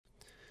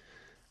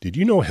Did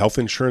you know health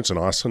insurance in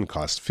Austin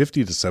costs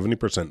 50 to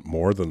 70%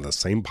 more than the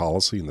same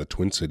policy in the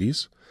Twin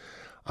Cities?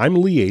 I'm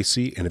Lee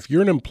Acey, and if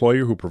you're an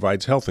employer who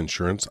provides health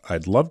insurance,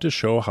 I'd love to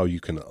show how you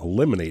can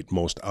eliminate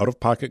most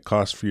out-of-pocket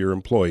costs for your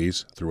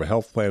employees through a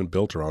health plan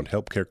built around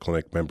HELPcare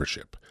Clinic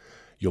membership.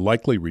 You'll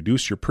likely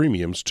reduce your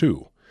premiums,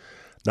 too.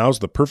 Now's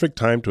the perfect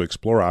time to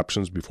explore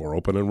options before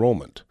open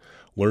enrollment.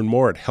 Learn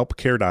more at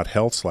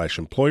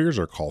HELPcare.health/employers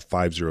or call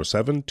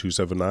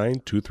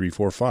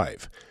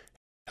 507-279-2345.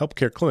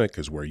 HELPcare Clinic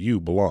is where you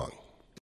belong.